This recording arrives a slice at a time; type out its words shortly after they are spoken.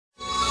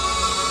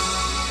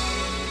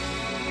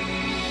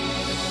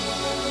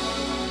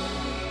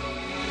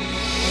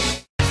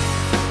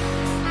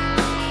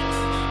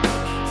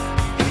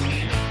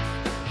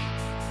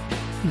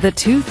The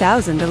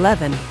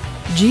 2011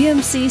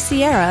 GMC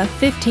Sierra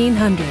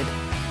 1500.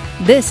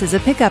 This is a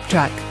pickup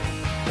truck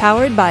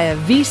powered by a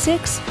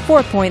V6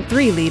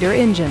 4.3-liter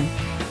engine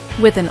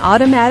with an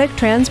automatic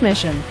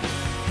transmission.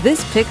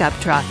 This pickup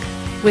truck,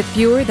 with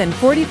fewer than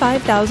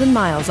 45,000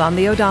 miles on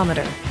the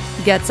odometer,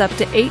 gets up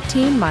to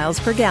 18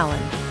 miles per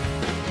gallon.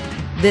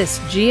 This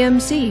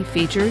GMC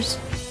features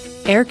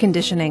air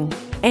conditioning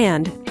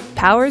and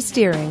power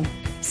steering.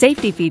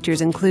 Safety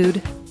features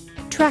include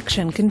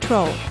traction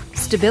control,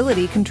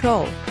 stability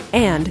control,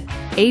 and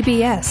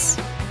ABS.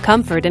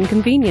 Comfort and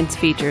convenience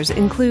features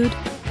include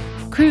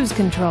cruise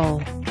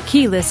control,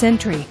 keyless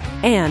entry,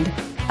 and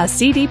a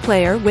CD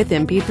player with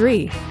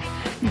MP3.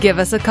 Give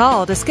us a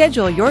call to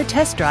schedule your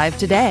test drive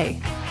today.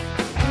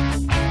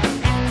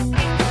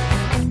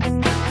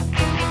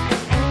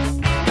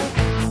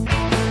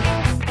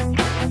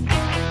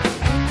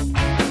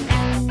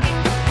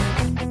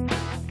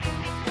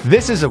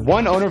 This is a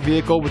one-owner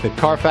vehicle with a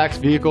Carfax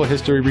Vehicle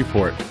History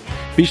Report.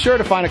 Be sure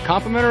to find a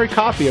complimentary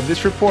copy of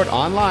this report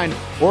online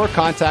or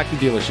contact the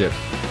dealership.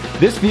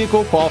 This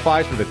vehicle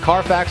qualifies for the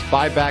Carfax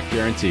Buyback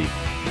Guarantee.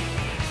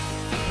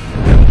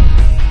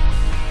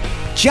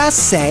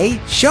 Just say,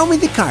 "Show me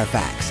the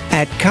Carfax"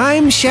 at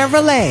Keim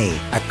Chevrolet,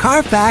 a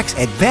Carfax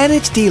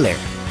Advantage dealer.